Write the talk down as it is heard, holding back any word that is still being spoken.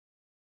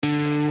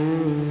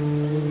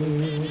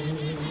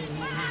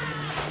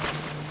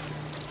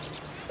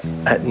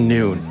at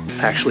noon.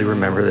 I actually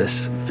remember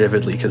this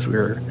vividly because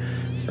there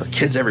were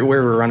kids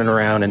everywhere. We were running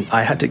around, and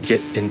I had to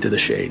get into the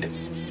shade.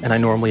 And I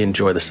normally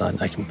enjoy the sun.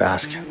 I can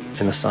bask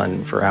in the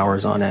sun for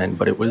hours on end,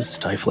 but it was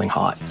stifling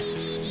hot.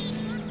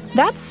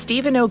 That's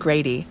Stephen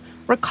O'Grady,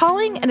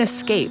 recalling an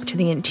escape to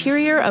the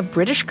interior of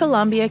British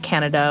Columbia,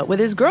 Canada, with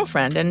his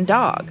girlfriend and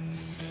dog.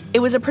 It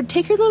was a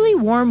particularly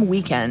warm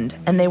weekend,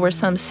 and they were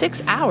some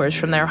 6 hours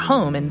from their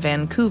home in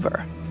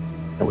Vancouver.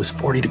 It was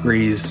 40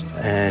 degrees,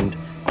 and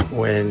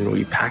when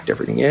we packed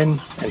everything in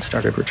and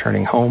started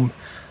returning home,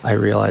 I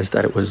realized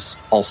that it was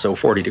also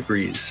 40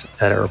 degrees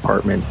at our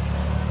apartment.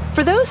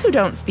 For those who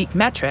don't speak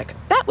metric,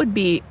 that would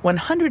be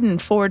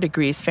 104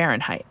 degrees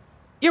Fahrenheit.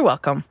 You're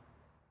welcome.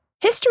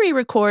 History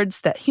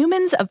records that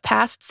humans of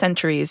past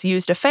centuries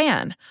used a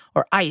fan,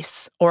 or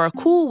ice, or a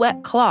cool,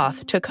 wet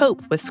cloth to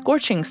cope with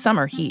scorching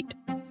summer heat.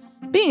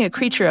 Being a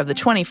creature of the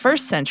 21st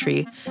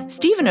century,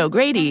 Stephen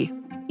O'Grady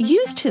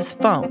used his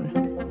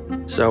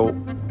phone. So,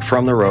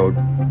 from the road,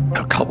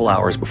 a couple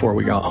hours before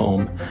we got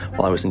home,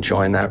 while I was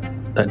enjoying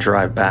that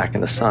drive back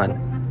in the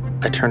sun,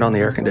 I turned on the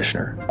air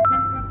conditioner.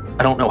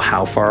 I don't know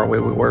how far away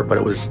we were, but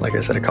it was, like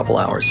I said, a couple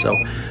hours. So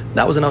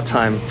that was enough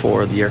time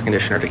for the air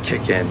conditioner to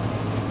kick in.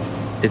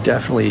 It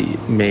definitely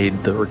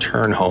made the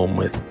return home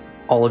with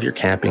all of your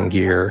camping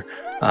gear,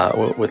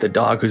 with a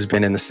dog who's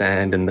been in the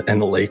sand and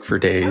the lake for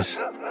days.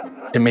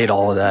 It made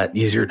all of that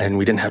easier, and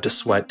we didn't have to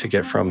sweat to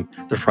get from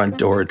the front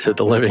door to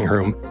the living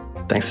room,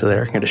 thanks to the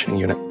air conditioning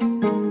unit.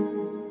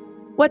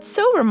 What's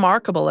so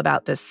remarkable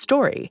about this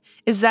story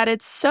is that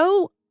it's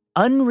so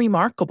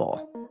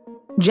unremarkable.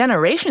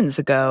 Generations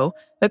ago,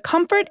 the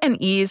comfort and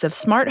ease of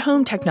smart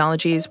home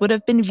technologies would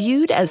have been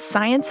viewed as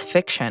science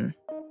fiction.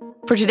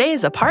 For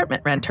today's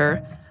apartment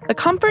renter, the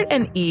comfort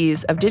and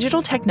ease of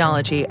digital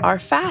technology are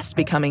fast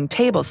becoming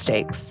table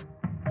stakes.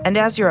 And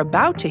as you're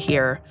about to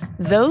hear,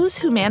 those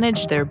who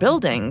manage their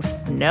buildings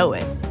know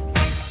it.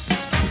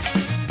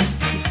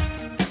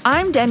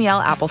 I'm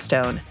Danielle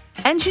Applestone,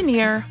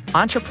 engineer,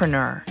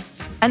 entrepreneur,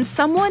 and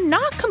someone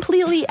not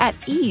completely at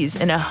ease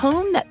in a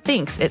home that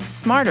thinks it's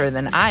smarter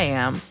than I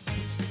am.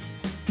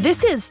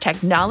 This is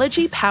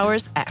Technology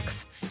Powers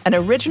X, an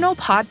original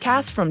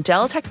podcast from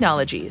Dell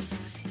Technologies.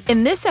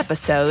 In this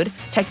episode,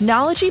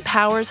 Technology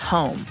Powers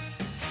Home,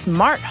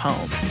 Smart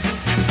Home.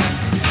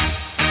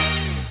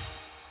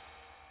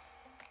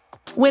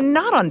 When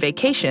not on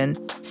vacation,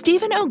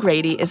 Stephen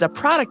O'Grady is a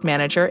product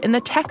manager in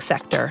the tech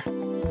sector.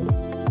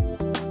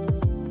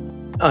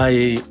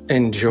 I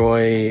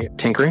enjoy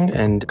tinkering,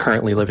 and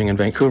currently living in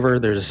Vancouver,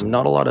 there's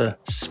not a lot of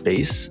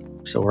space.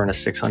 So we're in a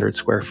 600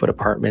 square foot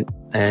apartment,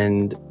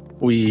 and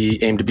we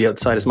aim to be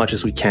outside as much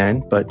as we can.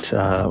 But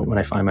when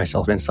I find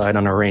myself inside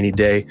on a rainy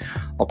day,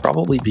 I'll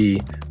probably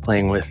be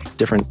playing with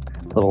different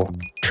little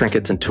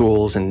trinkets and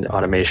tools and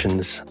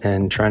automations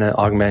and trying to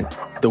augment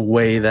the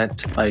way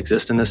that I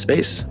exist in this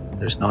space.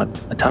 There's not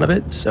a ton of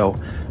it, so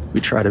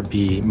we try to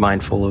be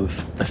mindful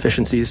of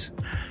efficiencies,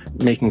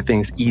 making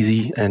things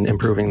easy and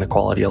improving the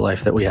quality of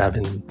life that we have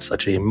in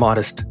such a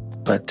modest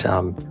but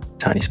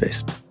tiny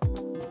space.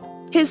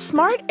 His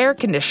smart air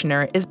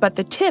conditioner is but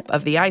the tip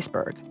of the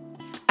iceberg.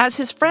 As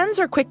his friends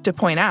are quick to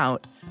point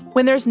out,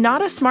 when there's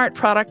not a smart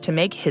product to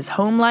make his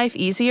home life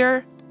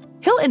easier,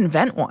 he'll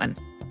invent one.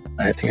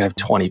 I think I have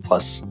 20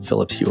 plus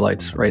Philips Hue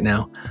lights right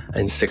now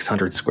in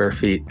 600 square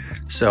feet.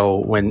 So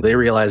when they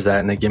realize that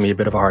and they give me a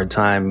bit of a hard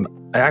time,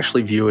 I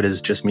actually view it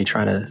as just me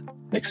trying to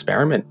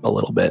experiment a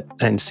little bit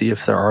and see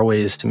if there are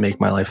ways to make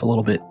my life a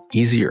little bit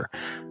easier.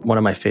 One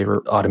of my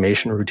favorite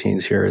automation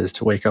routines here is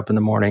to wake up in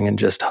the morning and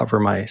just hover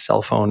my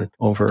cell phone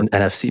over an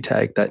NFC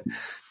tag that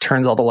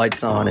turns all the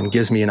lights on and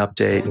gives me an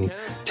update and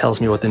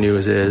tells me what the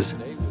news is.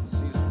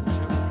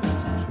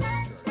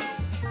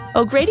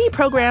 O'Grady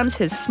programs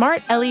his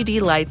smart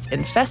LED lights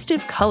in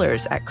festive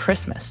colors at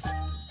Christmas.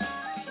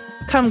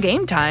 Come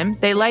game time,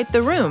 they light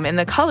the room in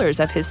the colors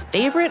of his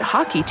favorite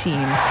hockey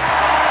team.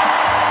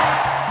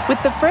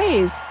 With the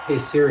phrase, "Hey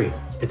Siri,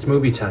 it's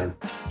movie time,"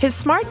 his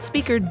smart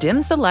speaker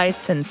dims the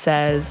lights and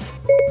says,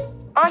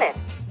 "On it.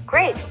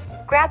 Great.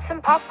 Grab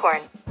some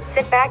popcorn.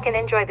 Sit back and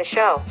enjoy the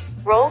show.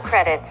 Roll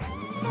credits."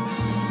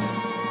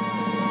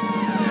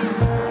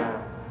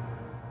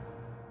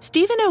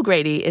 Stephen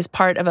O'Grady is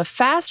part of a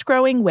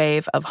fast-growing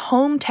wave of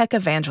home tech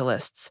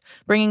evangelists,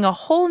 bringing a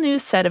whole new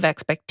set of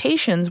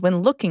expectations when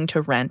looking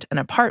to rent an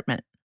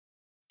apartment.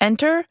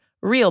 Enter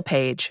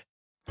RealPage.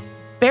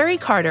 Barry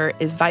Carter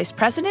is Vice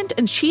President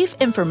and Chief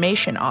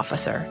Information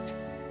Officer.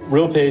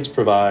 RealPage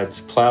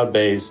provides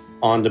cloud-based,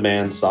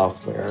 on-demand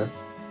software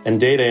and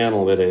data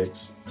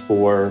analytics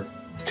for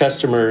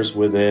customers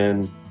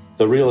within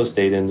the real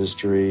estate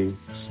industry,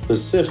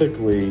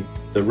 specifically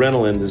the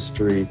rental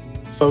industry,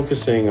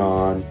 focusing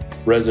on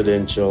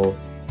residential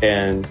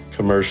and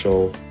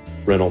commercial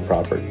rental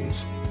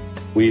properties.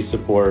 We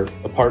support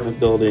apartment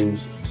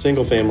buildings,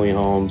 single-family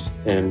homes,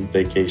 and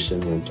vacation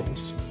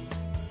rentals.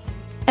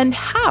 And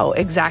how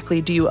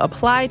exactly do you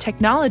apply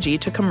technology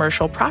to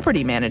commercial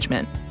property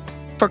management?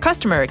 For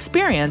customer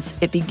experience,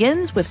 it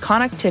begins with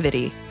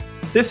connectivity.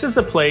 This is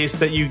the place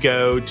that you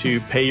go to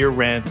pay your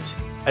rent,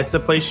 It's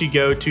the place you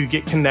go to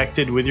get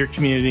connected with your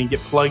community, get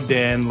plugged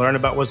in, learn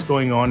about what's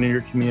going on in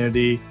your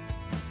community.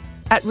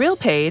 At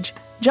RealPage,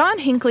 John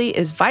Hinckley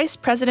is Vice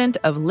President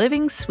of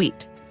Living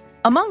Suite.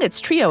 Among its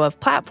trio of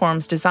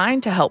platforms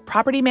designed to help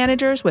property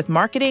managers with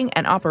marketing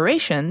and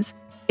operations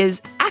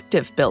is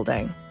Active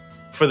Building.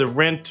 For the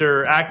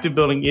renter, Active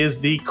Building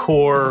is the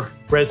core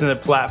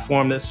resident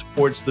platform that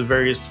supports the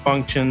various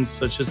functions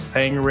such as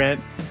paying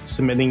rent,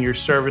 submitting your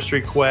service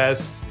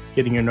request,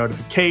 getting your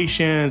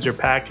notifications, your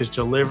package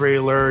delivery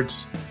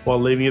alerts while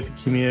living at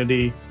the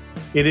community.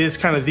 It is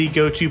kind of the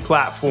go-to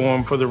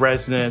platform for the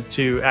resident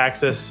to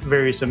access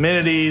various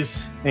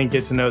amenities and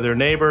get to know their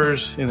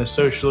neighbors in a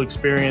social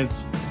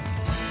experience.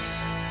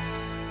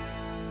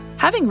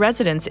 Having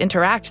residents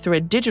interact through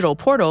a digital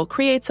portal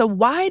creates a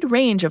wide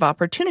range of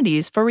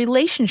opportunities for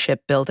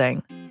relationship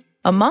building.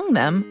 Among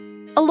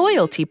them, a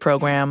loyalty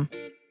program.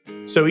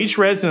 So each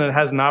resident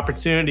has an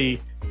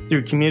opportunity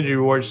through community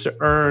rewards to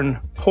earn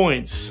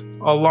points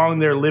along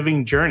their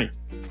living journey.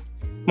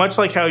 Much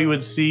like how you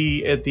would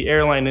see at the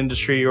airline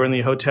industry or in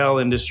the hotel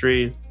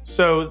industry.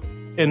 So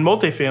in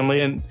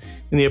multifamily and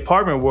in the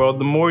apartment world,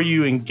 the more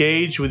you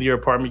engage with your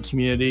apartment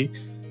community,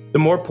 the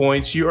more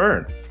points you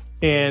earn.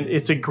 And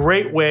it's a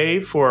great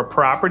way for a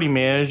property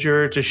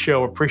manager to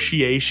show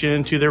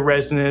appreciation to their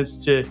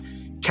residents, to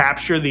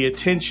capture the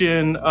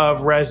attention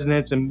of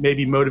residents and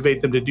maybe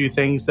motivate them to do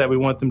things that we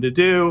want them to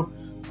do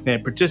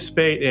and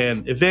participate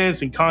in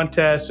events and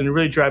contests and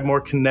really drive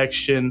more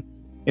connection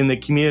in the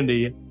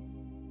community.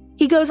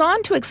 He goes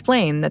on to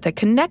explain that the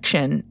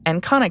connection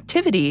and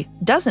connectivity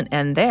doesn't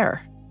end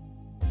there.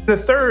 The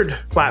third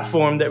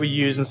platform that we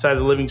use inside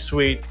the Living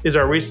Suite is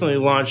our recently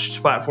launched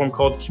platform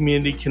called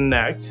Community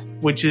Connect,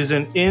 which is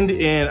an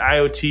end-to-end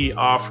IoT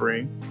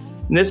offering.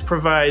 And this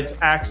provides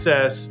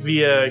access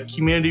via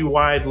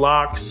community-wide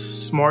locks,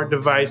 smart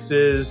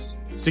devices,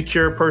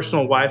 secure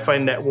personal Wi-Fi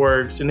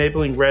networks,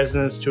 enabling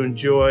residents to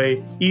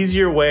enjoy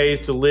easier ways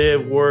to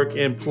live, work,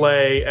 and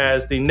play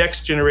as the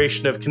next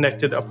generation of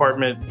connected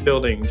apartment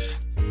buildings.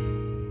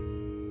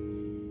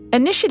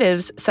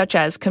 Initiatives such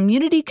as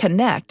Community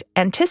Connect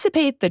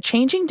anticipate the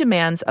changing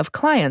demands of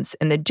clients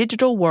in the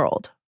digital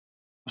world.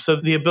 So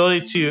the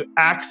ability to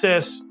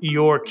access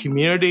your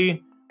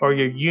community or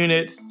your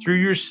unit through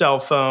your cell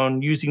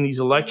phone using these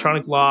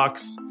electronic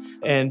locks,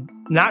 and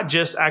not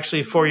just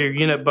actually for your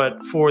unit,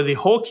 but for the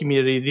whole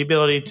community, the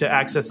ability to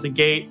access the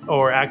gate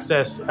or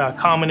access a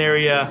common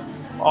area,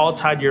 all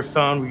tied to your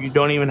phone where you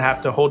don't even have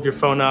to hold your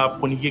phone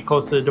up. When you get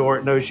close to the door,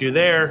 it knows you're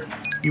there.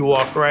 You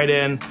walk right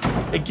in.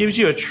 It gives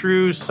you a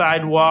true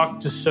sidewalk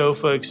to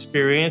sofa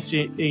experience,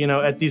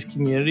 at these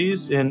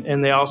communities.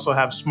 And they also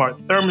have smart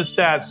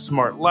thermostats,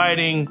 smart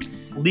lighting,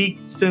 leak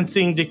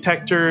sensing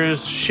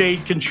detectors,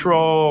 shade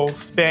control,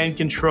 fan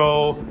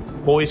control,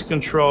 voice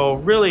control,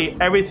 really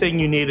everything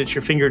you need at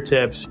your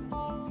fingertips.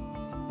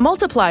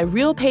 Multiply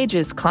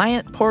RealPage's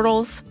client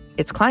portals,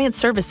 its client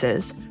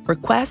services,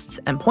 requests,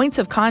 and points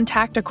of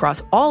contact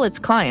across all its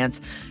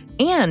clients,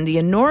 and the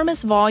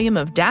enormous volume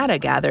of data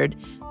gathered,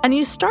 and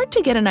you start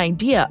to get an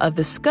idea of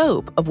the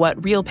scope of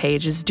what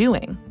RealPage is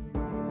doing.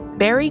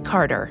 Barry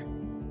Carter.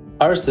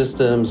 Our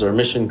systems are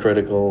mission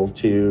critical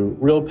to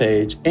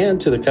RealPage and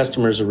to the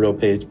customers of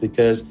RealPage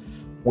because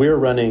we're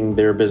running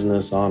their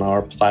business on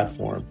our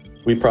platform.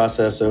 We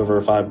process over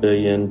 5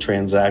 billion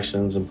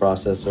transactions and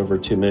process over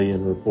 2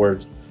 million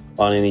reports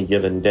on any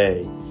given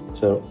day.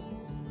 So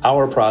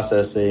our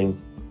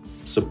processing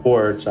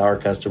supports our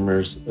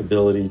customers'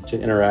 ability to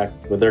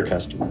interact with their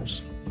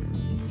customers.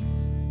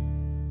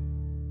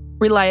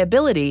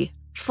 Reliability,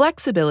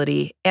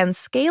 flexibility, and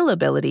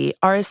scalability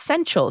are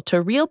essential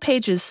to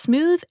RealPage's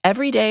smooth,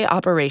 everyday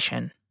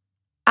operation.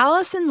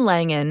 Allison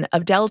Langen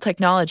of Dell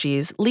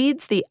Technologies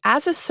leads the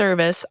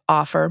as-a-service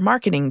offer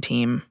marketing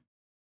team.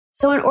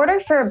 So in order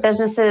for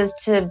businesses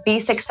to be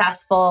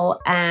successful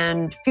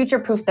and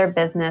future-proof their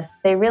business,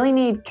 they really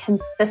need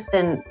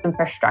consistent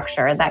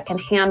infrastructure that can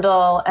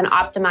handle and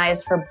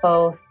optimize for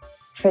both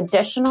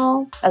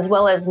traditional as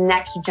well as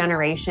next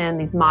generation,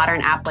 these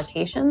modern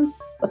applications,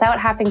 without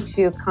having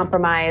to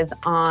compromise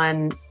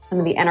on some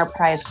of the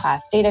enterprise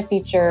class data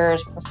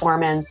features,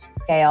 performance,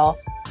 scale.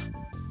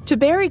 To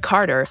Barry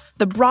Carter,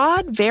 the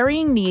broad,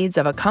 varying needs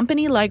of a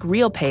company like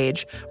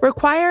RealPage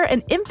require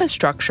an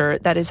infrastructure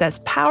that is as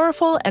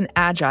powerful and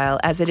agile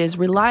as it is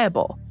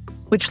reliable,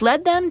 which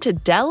led them to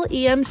Dell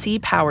EMC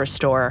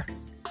PowerStore.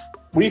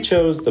 We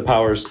chose the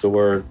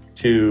PowerStore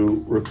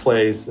to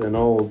replace an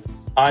old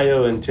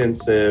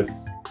IO-intensive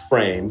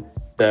frame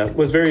that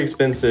was very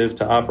expensive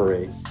to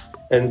operate.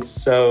 And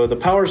so the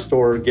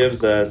PowerStore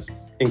gives us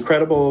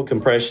incredible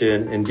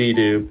compression and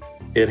dedupe.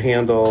 It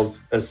handles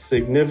a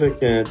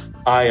significant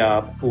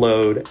IOP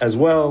load, as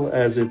well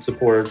as it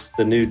supports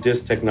the new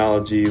disk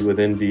technology with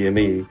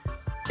NVMe,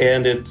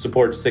 and it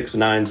supports 6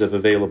 nines of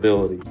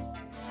availability.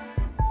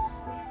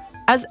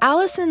 As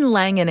Allison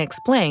Langen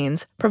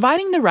explains,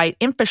 providing the right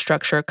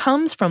infrastructure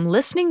comes from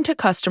listening to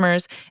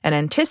customers and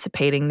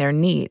anticipating their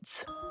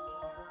needs.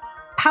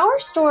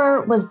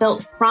 PowerStore was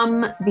built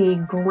from the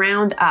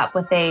ground up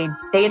with a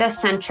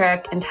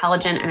data-centric,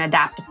 intelligent, and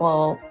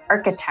adaptable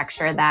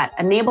architecture that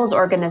enables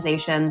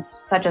organizations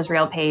such as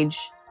RealPage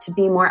to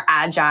be more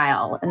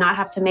agile and not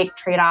have to make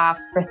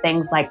trade-offs for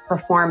things like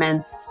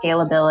performance,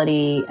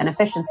 scalability, and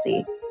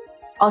efficiency.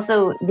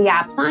 Also, the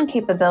Apps On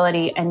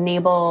capability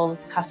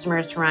enables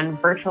customers to run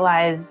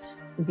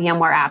virtualized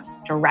VMware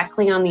apps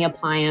directly on the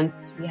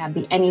appliance. We have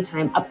the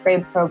Anytime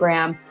Upgrade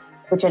program,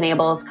 which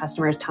enables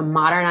customers to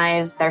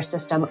modernize their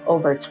system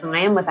over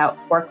time without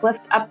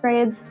forklift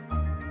upgrades.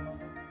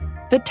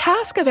 The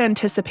task of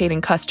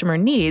anticipating customer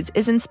needs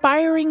is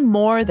inspiring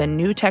more than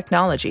new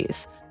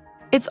technologies.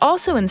 It's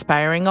also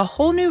inspiring a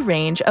whole new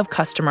range of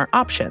customer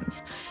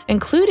options,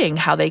 including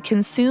how they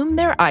consume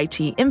their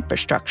IT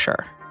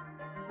infrastructure.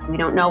 We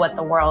don't know what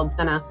the world's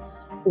going to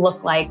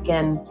look like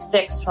in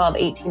 6, 12,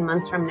 18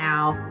 months from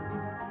now.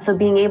 So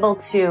being able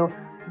to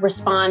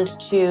respond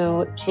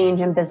to change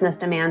in business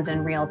demands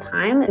in real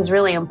time is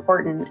really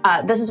important.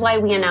 This is why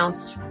we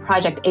announced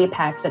Project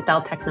Apex at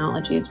Dell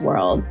Technologies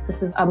World.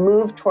 This is a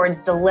move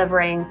towards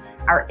delivering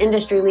our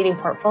industry-leading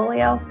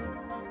portfolio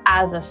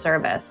as a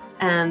service.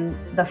 And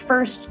the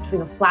first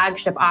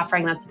flagship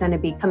offering that's going to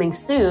be coming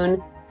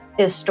soon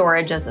is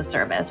storage as a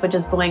service, which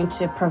is going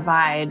to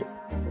provide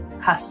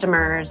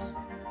customers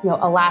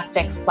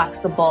elastic,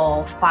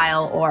 flexible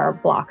file or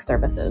block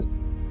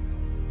services.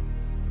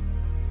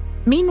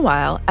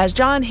 Meanwhile, as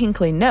John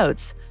Hinckley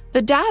notes,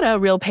 the data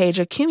RealPage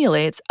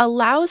accumulates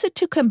allows it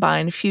to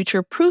combine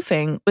future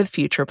proofing with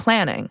future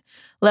planning.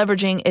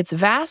 Leveraging its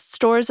vast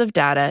stores of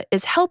data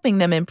is helping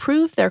them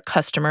improve their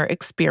customer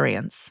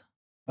experience.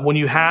 When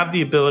you have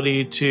the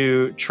ability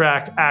to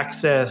track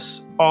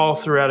access all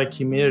throughout a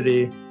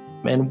community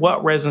and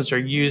what residents are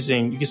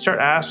using, you can start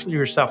asking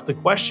yourself the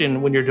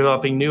question when you're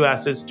developing new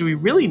assets, do we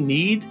really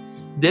need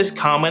this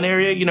common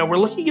area? We're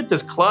looking at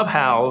this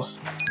clubhouse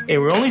and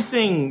we're only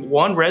seeing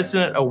one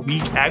resident a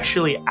week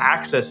actually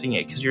accessing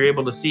it because you're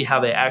able to see how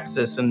they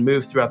access and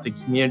move throughout the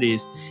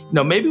communities.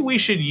 Maybe we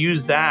should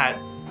use that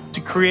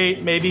to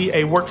create maybe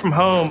a work from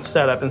home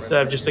setup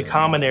instead of just a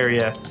common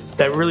area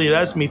that really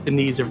does meet the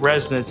needs of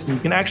residents. And you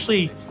can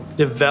actually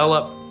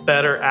develop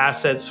better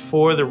assets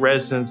for the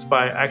residents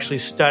by actually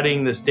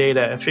studying this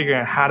data and figuring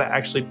out how to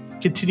actually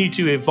continue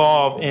to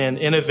evolve and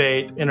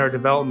innovate in our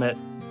development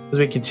as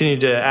we continue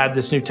to add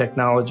this new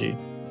technology.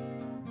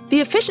 The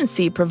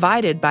efficiency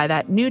provided by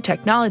that new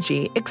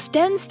technology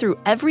extends through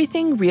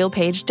everything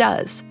RealPage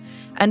does,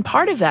 and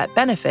part of that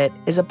benefit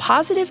is a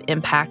positive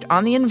impact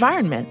on the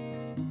environment.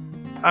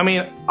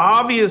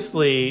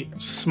 Obviously,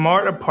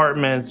 smart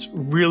apartments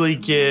really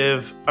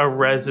give a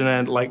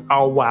resident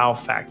a wow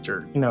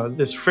factor.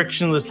 This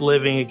frictionless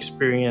living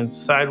experience,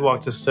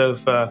 sidewalk to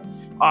sofa.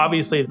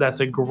 Obviously, that's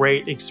a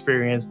great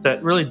experience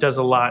that really does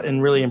a lot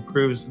and really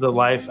improves the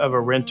life of a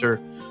renter.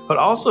 But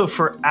also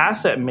for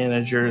asset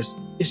managers,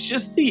 it's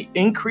just the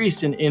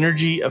increase in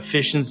energy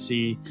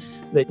efficiency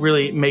that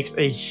really makes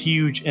a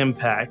huge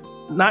impact,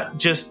 not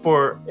just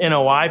for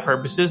NOI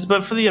purposes,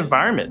 but for the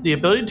environment. The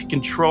ability to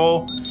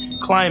control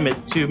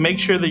climate, to make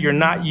sure that you're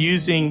not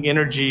using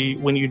energy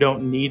when you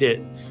don't need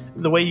it.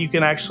 The way you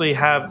can actually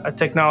have a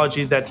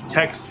technology that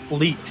detects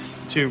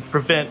leaks to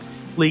prevent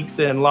leaks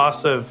and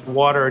loss of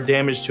water or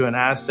damage to an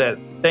asset,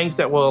 things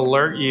that will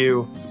alert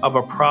you of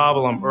a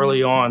problem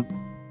early on.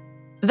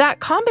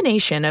 That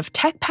combination of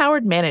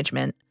tech-powered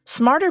management,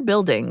 smarter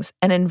buildings,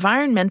 and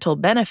environmental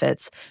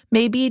benefits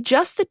may be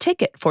just the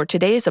ticket for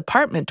today's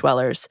apartment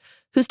dwellers,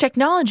 whose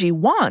technology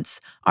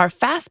wants are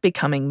fast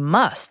becoming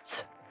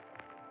musts.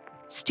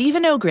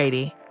 Stephen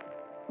O'Grady.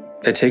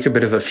 I take a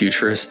bit of a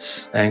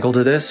futurist's angle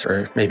to this,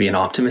 or maybe an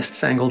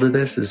optimist's angle to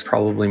this is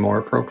probably more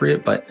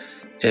appropriate. But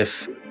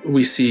if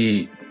we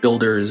see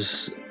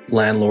builders,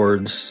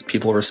 landlords,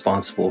 people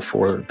responsible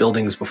for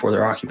buildings before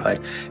they're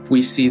occupied, if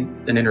we see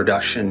an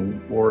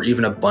introduction or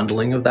even a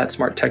bundling of that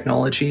smart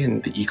technology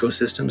and the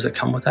ecosystems that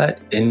come with that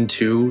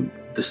into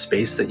the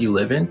space that you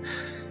live in,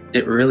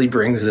 it really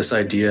brings this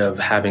idea of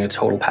having a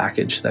total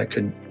package that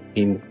could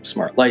mean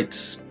smart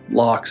lights,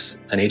 locks,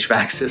 an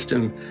HVAC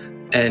system.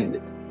 And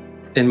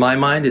in my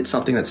mind, it's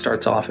something that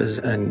starts off as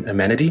an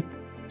amenity.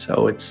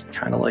 So it's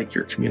kind of like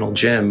your communal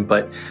gym,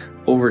 but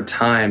over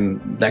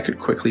time, that could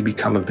quickly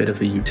become a bit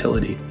of a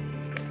utility.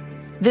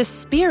 This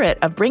spirit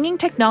of bringing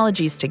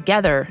technologies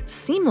together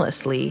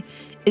seamlessly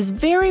is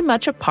very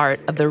much a part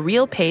of the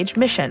RealPage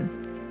mission.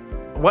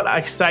 What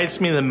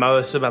excites me the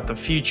most about the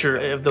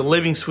future of the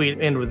Living Suite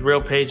and with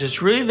RealPage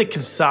is really the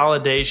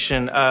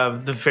consolidation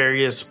of the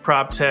various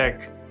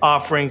PropTech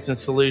offerings and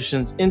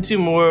solutions into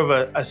more of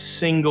a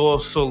single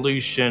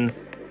solution,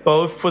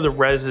 both for the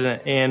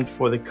resident and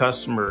for the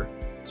customer.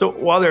 So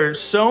while there are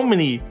so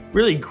many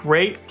really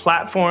great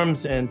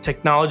platforms and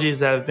technologies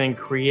that have been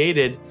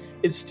created,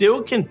 it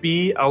still can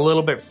be a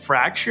little bit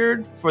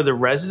fractured for the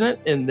resident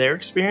in their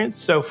experience.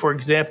 So for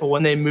example,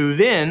 when they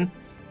move in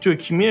to a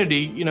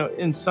community,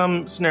 in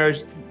some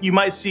scenarios, you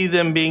might see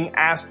them being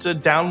asked to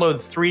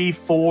download 3,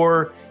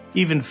 4,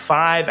 even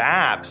 5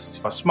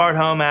 apps, a smart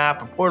home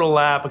app, a portal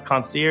app, a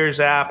concierge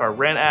app, a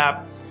rent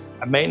app,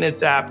 a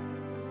maintenance app.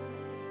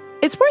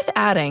 It's worth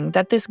adding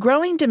that this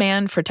growing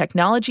demand for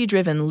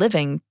technology-driven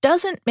living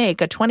doesn't make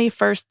a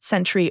 21st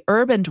century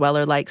urban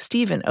dweller like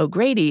Stephen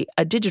O'Grady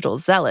a digital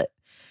zealot.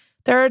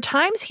 There are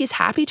times he's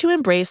happy to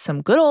embrace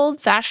some good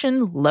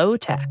old-fashioned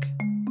low-tech.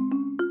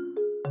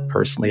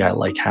 Personally, I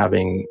like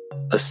having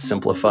a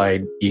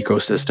simplified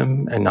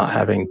ecosystem and not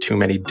having too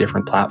many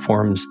different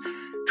platforms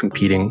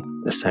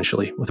competing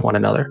essentially with one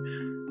another.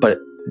 But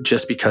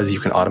just because you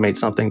can automate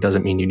something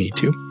doesn't mean you need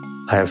to.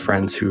 I have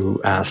friends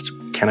who asked,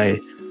 can I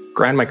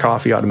grind my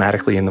coffee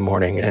automatically in the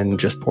morning and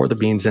just pour the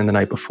beans in the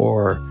night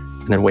before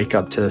and then wake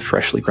up to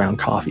freshly ground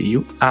coffee?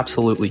 You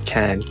absolutely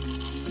can.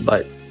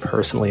 But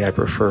personally, I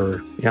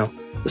prefer, the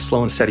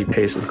slow and steady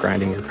pace of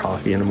grinding your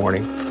coffee in the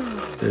morning.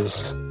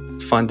 Is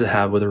fun to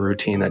have with a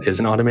routine that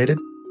isn't automated,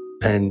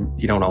 and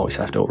you don't always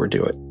have to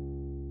overdo it.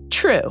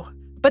 True,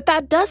 but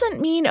that doesn't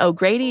mean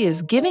O'Grady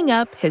is giving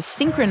up his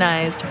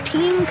synchronized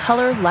team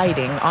color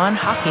lighting on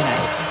hockey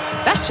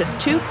night. That's just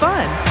too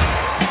fun.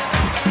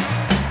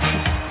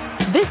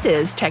 This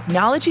is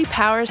Technology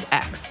Powers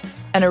X,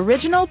 an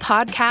original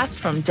podcast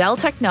from Dell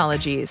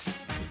Technologies.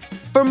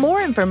 For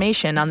more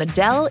information on the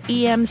Dell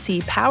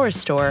EMC Power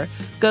Store,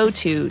 go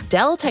to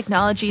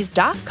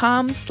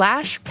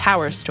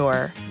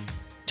delltechnologies.com/powerstore.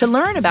 To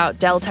learn about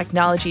Dell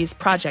Technologies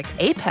Project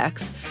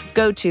Apex,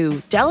 go to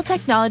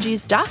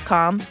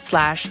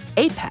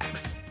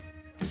delltechnologies.com/apex.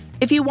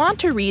 If you want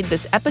to read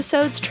this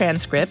episode's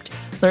transcript,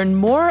 learn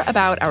more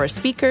about our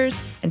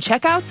speakers, and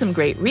check out some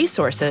great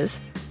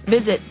resources,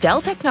 visit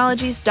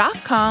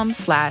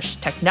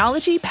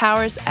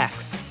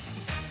delltechnologies.com/technologypowersx.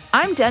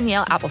 I'm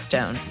Danielle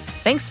Applestone.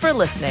 Thanks for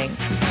listening.